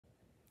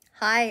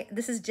Hi,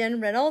 this is Jen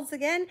Reynolds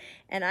again,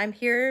 and I'm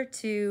here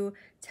to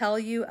tell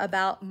you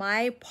about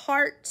my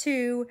part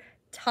 2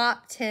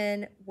 top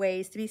 10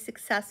 ways to be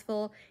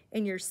successful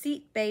in your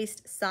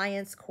seat-based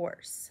science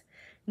course.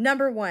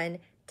 Number 1,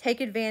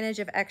 take advantage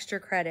of extra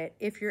credit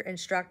if your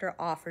instructor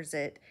offers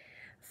it.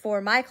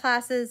 For my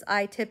classes,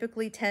 I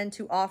typically tend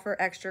to offer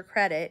extra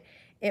credit.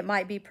 It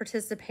might be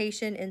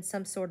participation in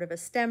some sort of a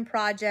STEM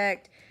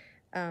project,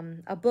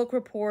 a book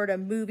report, a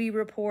movie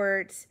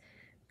report,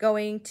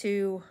 going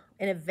to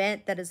an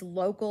event that is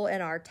local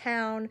in our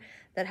town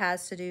that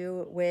has to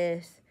do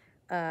with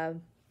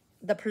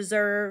the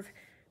preserve,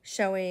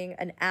 showing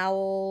an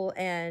owl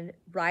and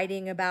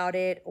writing about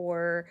it,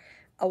 or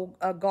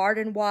a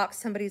garden walk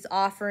somebody's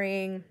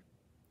offering.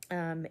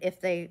 If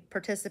they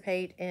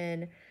participate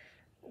in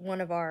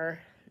one of our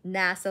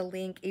NASA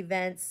Link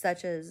events,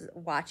 such as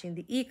watching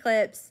the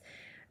eclipse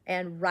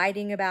and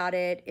writing about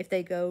it, if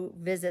they go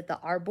visit the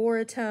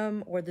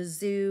Arboretum or the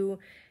zoo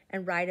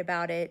and write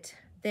about it,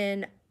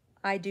 then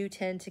I do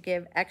tend to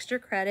give extra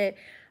credit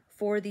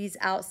for these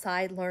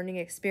outside learning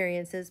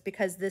experiences,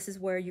 because this is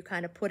where you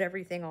kind of put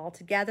everything all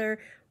together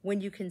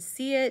when you can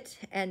see it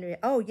and,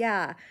 oh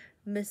yeah,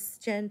 Miss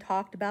Jen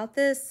talked about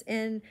this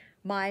in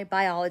my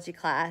biology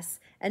class,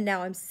 and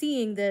now I'm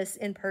seeing this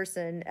in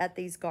person at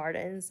these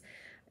gardens.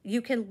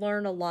 You can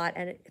learn a lot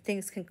and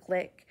things can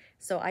click.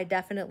 So I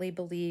definitely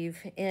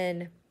believe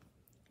in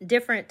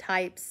different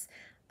types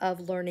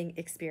of learning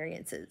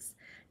experiences.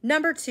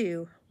 Number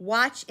 2,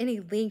 watch any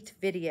linked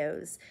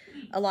videos.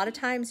 A lot of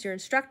times your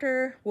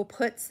instructor will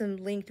put some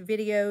linked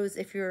videos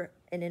if you're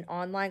in an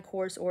online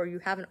course or you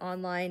have an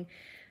online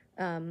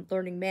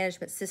learning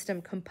management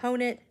system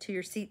component to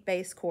your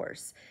seat-based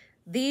course.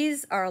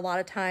 These are a lot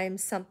of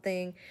times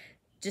something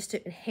just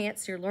to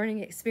enhance your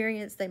learning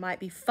experience. They might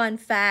be fun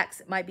facts,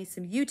 it might be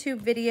some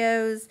YouTube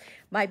videos,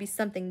 might be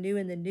something new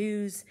in the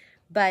news,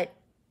 but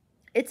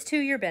it's to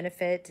your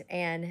benefit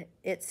and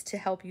it's to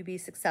help you be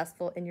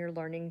successful in your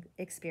learning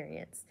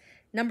experience.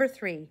 Number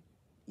 3,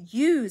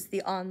 use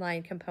the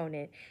online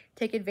component.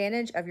 Take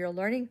advantage of your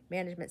learning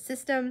management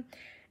system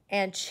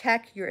and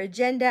check your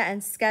agenda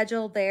and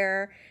schedule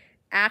there.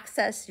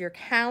 Access your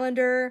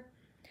calendar.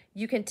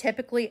 You can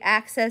typically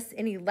access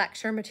any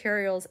lecture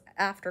materials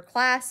after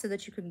class so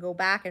that you can go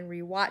back and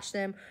rewatch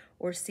them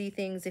or see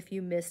things if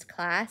you missed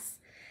class.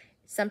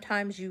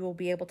 Sometimes you will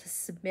be able to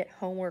submit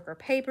homework or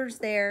papers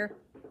there,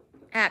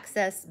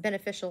 access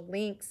beneficial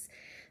links.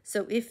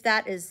 So if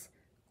that is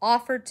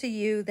offered to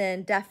you,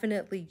 then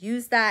definitely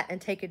use that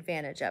and take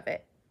advantage of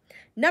it.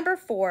 Number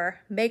 4,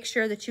 make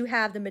sure that you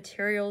have the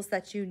materials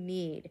that you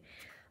need.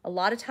 A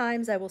lot of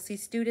times I will see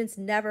students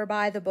never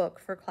buy the book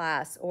for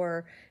class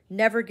or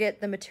never get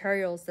the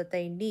materials that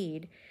they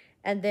need,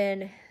 and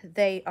then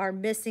they are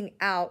missing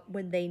out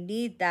when they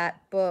need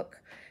that book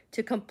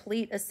to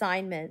complete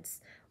assignments,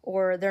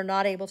 or they're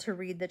not able to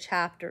read the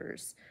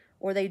chapters,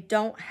 or they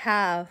don't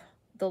have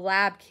the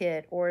lab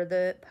kit or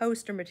the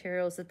poster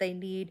materials that they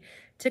need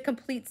to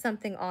complete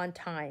something on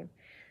time.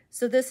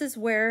 So this is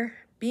where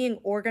being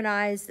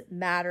organized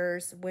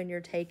matters when you're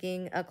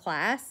taking a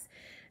class,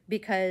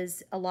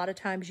 because a lot of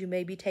times you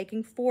may be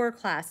taking 4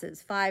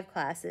 classes, 5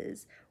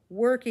 classes,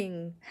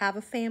 working, have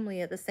a family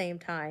at the same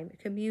time,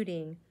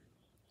 commuting.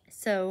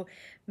 So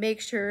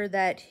make sure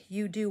that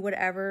you do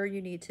whatever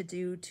you need to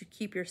do to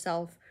keep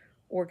yourself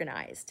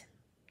organized.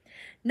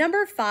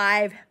 Number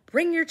 5,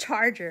 bring your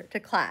charger to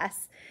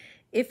class.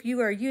 If you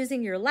are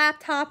using your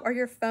laptop or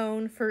your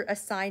phone for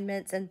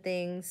assignments and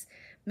things,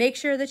 make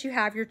sure that you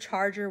have your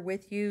charger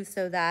with you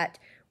so that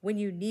when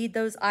you need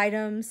those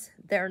items,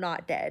 they're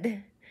not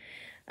dead.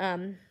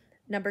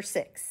 Number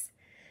 6,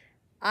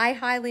 I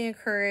highly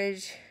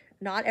encourage,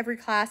 not every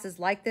class is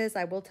like this.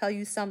 I will tell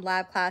you some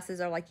lab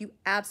classes are like, you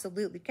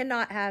absolutely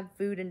cannot have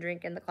food and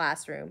drink in the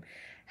classroom.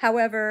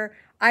 However,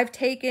 I've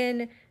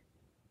taken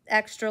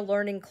extra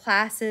learning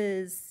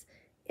classes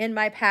in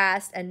my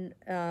past, and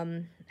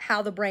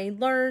how the brain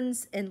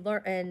learns and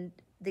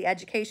the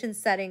education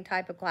setting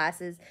type of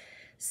classes.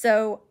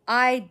 So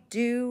I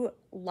do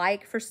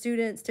like for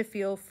students to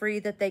feel free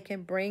that they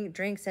can bring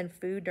drinks and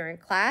food during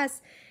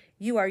class.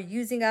 You are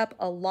using up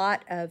a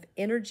lot of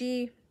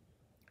energy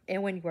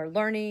and when you are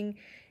learning,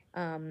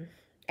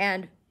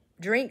 and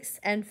drinks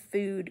and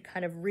food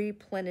kind of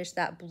replenish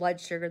that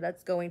blood sugar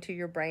that's going to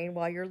your brain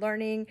while you're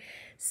learning.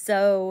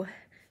 So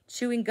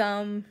chewing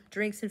gum,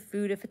 drinks and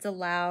food if it's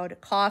allowed,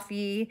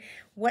 coffee,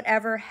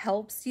 whatever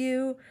helps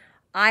you,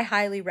 I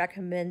highly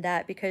recommend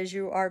that, because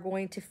you are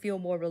going to feel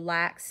more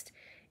relaxed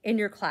in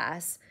your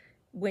class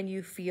when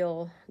you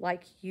feel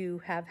like you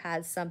have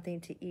had something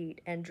to eat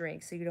and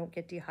drink so you don't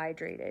get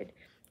dehydrated.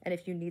 And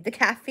if you need the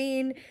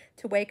caffeine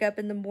to wake up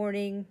in the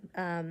morning,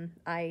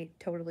 I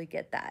totally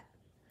get that.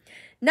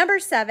 Number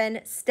 7,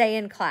 stay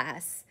in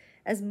class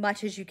as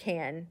much as you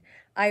can.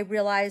 I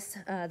realize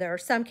there are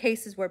some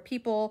cases where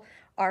people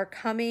are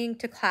coming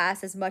to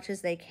class as much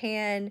as they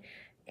can,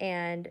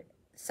 and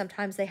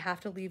sometimes they have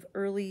to leave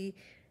early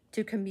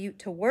to commute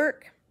to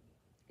work,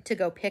 to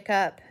go pick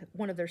up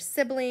one of their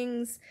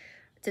siblings,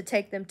 to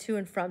take them to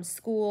and from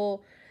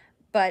school.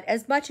 But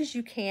as much as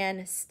you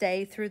can,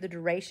 stay through the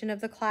duration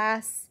of the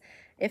class,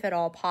 if at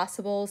all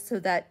possible, so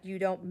that you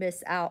don't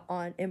miss out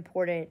on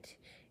important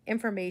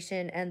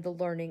information and the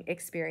learning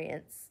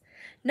experience.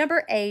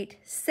 Number 8,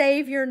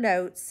 save your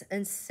notes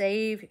and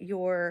save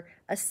your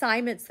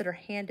assignments that are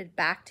handed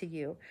back to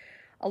you.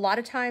 A lot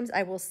of times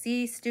I will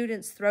see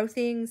students throw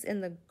things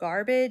in the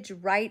garbage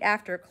right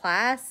after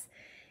class,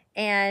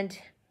 and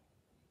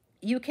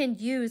you can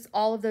use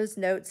all of those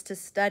notes to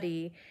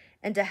study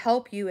and to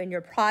help you in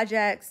your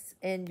projects,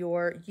 in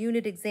your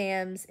unit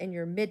exams, in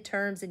your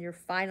midterms, in your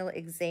final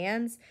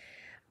exams.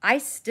 I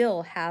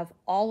still have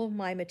all of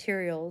my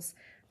materials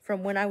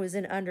from when I was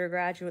in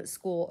undergraduate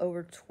school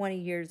over 20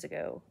 years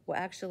ago. Well,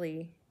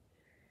 actually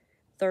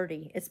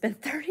 30. It's been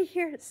 30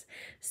 years.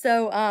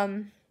 So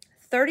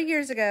 30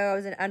 years ago, I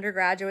was in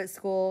undergraduate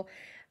school,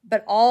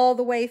 but all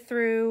the way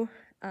through,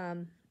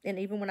 and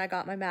even when I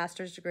got my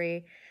master's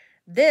degree.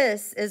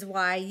 This is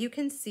why you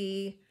can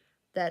see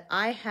that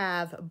I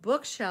have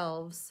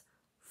bookshelves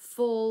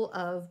full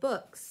of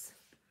books,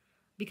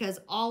 because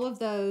all of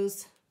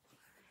those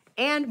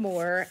and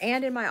more,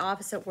 and in my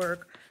office at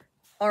work,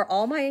 are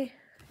all my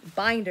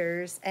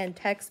binders and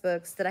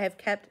textbooks that I have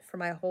kept for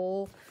my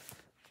whole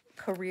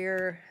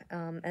career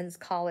and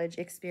college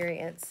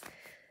experience.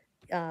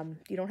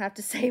 You don't have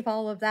to save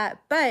all of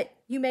that, but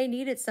you may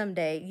need it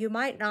someday. You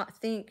might not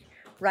think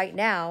right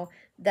now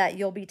that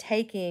you'll be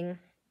taking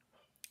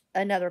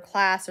another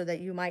class or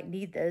that you might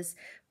need this,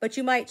 but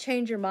you might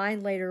change your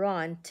mind later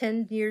on.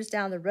 10 years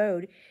down the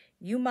road,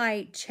 you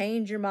might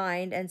change your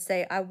mind and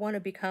say, I want to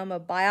become a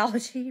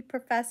biology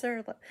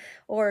professor,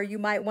 or you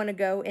might want to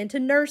go into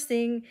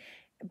nursing,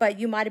 but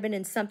you might have been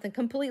in something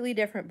completely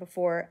different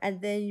before,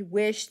 and then you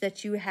wish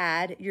that you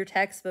had your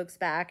textbooks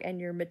back and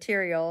your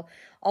material.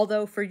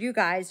 Although for you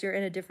guys, you're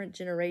in a different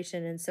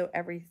generation, and so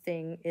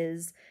everything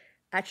is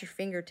at your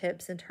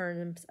fingertips in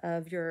terms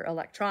of your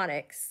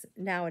electronics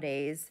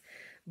nowadays.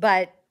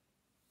 But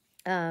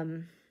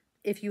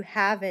if you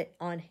have it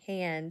on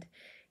hand,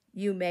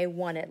 you may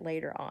want it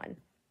later on.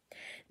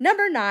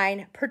 Number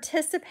 9,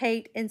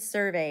 participate in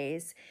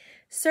surveys.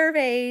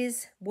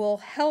 Surveys will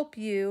help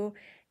you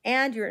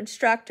and your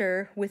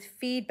instructor with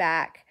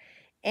feedback.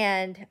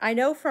 And I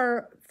know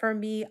for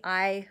me,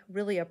 I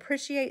really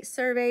appreciate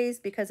surveys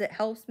because it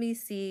helps me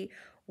see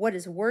what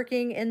is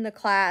working in the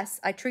class.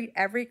 I treat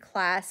every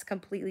class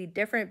completely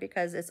different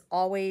because it's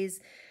always,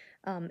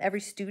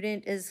 every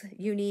student is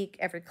unique,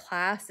 every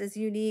class is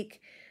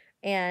unique,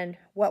 and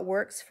what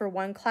works for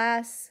one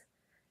class,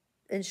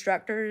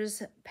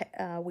 instructors,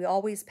 we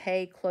always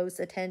pay close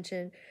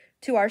attention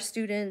to our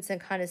students and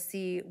kind of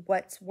see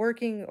what's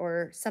working,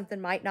 or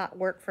something might not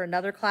work for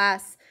another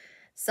class.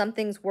 Some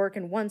things work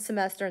in one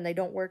semester and they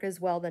don't work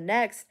as well the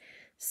next.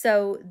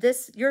 So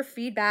your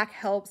feedback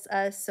helps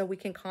us so we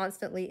can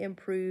constantly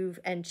improve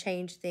and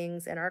change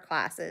things in our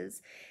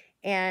classes.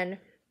 And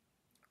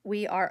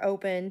we are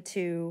open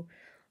to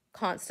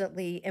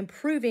constantly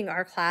improving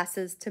our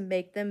classes to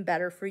make them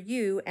better for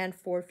you and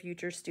for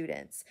future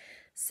students.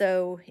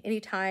 So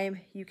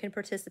anytime you can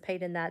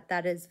participate in that,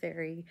 that is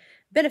very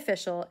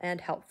beneficial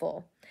and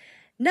helpful.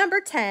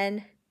 Number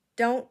 10,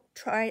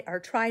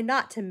 try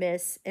not to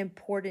miss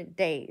important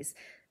days.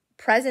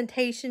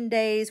 Presentation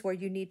days where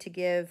you need to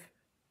give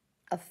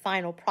a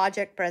final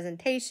project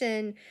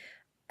presentation,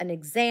 an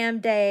exam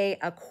day,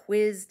 a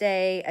quiz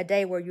day, a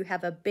day where you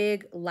have a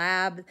big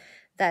lab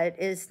that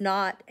is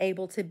not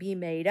able to be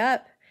made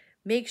up.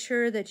 Make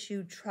sure that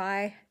you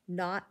try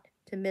not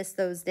to miss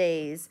those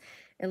days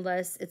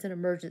unless it's an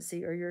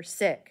emergency or you're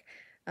sick.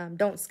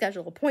 Don't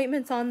schedule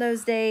appointments on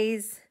those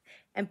days,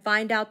 and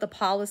find out the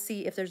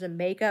policy if there's a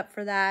makeup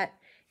for that.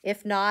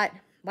 If not,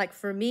 like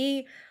for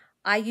me,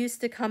 I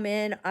used to come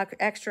in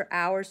extra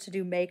hours to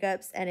do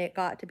makeups, and it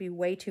got to be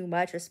way too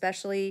much,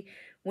 especially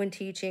when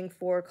teaching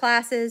for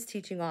classes,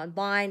 teaching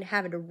online,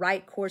 having to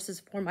write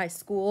courses for my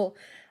school.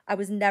 I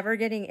was never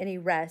getting any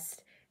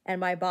rest, and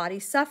my body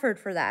suffered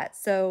for that.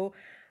 So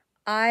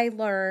I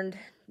learned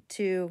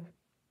to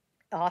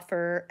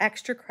offer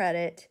extra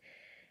credit.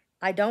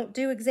 I don't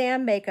do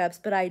exam makeups,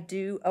 but I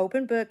do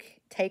open book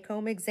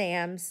take-home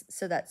exams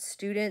so that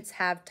students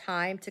have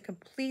time to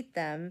complete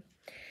them.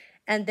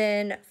 And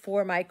then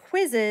for my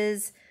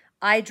quizzes,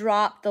 I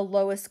drop the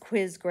lowest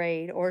quiz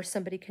grade, or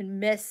somebody can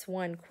miss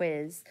one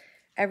quiz.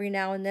 Every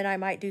now and then I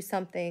might do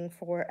something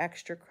for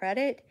extra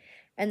credit,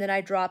 and then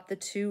I drop the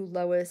 2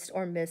 lowest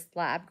or missed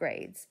lab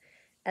grades.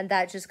 And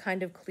that just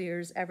kind of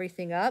clears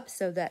everything up,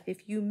 so that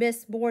if you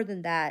miss more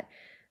than that,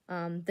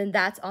 then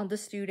that's on the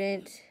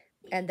student,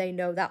 and they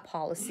know that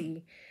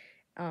policy.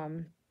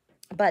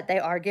 But they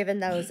are given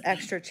those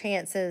extra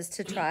chances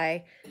to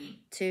try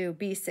to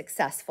be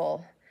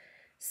successful.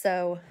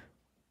 So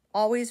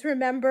always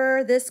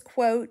remember this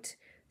quote: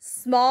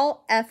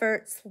 small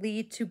efforts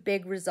lead to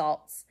big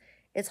results.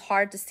 It's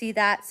hard to see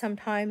that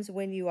sometimes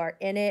when you are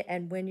in it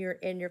and when you're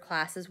in your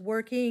classes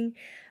working,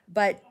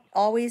 but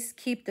always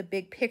keep the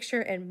big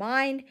picture in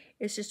mind.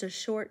 It's just a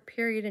short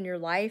period in your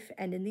life,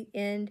 and in the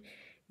end,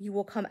 you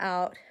will come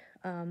out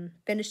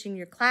finishing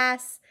your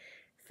class,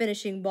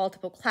 finishing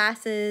multiple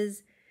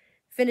classes,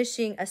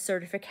 finishing a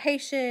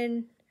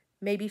certification,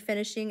 maybe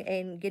finishing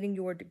and getting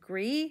your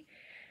degree.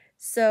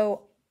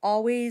 So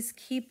always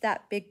keep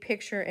that big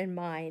picture in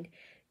mind.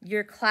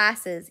 Your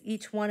classes,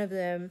 each one of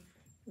them,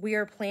 we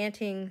are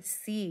planting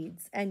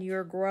seeds and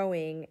you're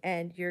growing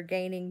and you're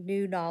gaining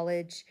new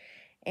knowledge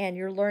and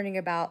you're learning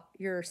about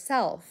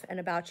yourself and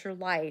about your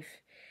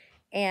life.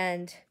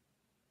 And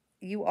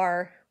you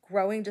are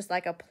growing just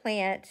like a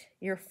plant,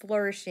 you're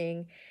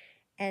flourishing.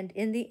 And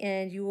in the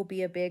end, you will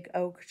be a big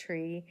oak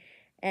tree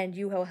and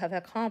you will have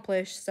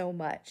accomplished so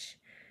much.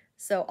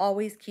 So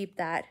always keep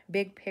that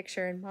big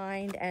picture in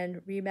mind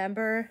and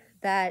remember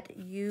that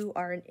you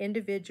are an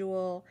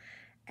individual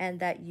and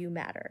that you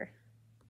matter.